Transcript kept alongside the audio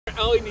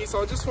LED,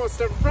 so I just want to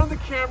step in front of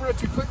the camera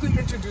to quickly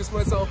introduce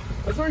myself.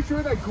 As we're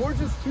here, that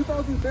gorgeous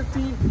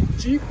 2015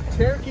 Jeep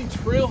Cherokee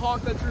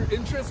Trailhawk that you're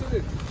interested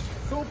in.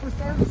 So for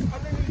starters,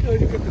 underneath the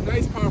hood, you get the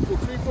nice powerful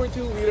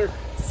 3.2 liter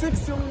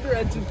 6-cylinder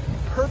engine,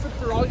 perfect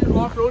for all your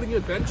off-roading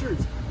adventures.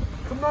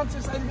 Coming on to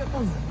the side, you get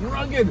those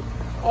rugged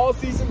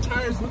all-season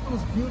tires with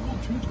those beautiful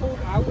two-tone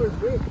alloy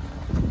rims.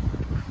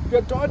 You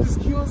got Dodge's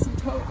keyless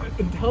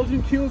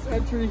intelligent keyless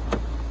entry,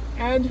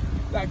 and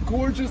that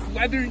gorgeous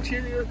leather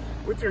interior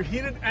with your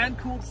heated and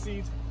cooled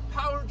seats,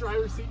 power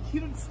driver's seat,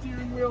 heated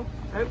steering wheel,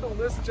 and the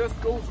list just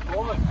goes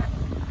on.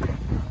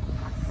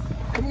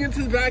 Coming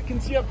into the back, you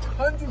can see you have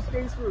tons of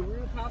space for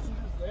rear passengers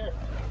there.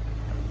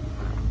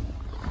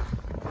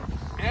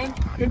 And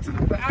into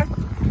the back,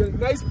 you get a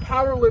nice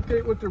power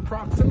liftgate with their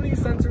proximity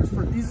sensors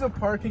for ease of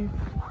parking,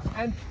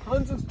 and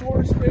tons of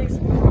storage space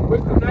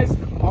with the nice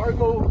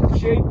Argo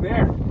shade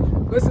there.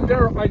 Listen,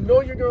 Darryl, I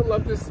know you're going to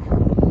love this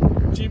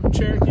Jeep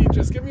Cherokee.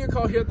 Just give me a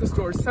call here at the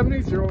store,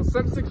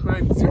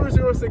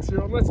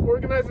 780-769-0060, and let's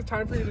organize a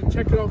time for you to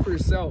check it out for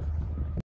yourself.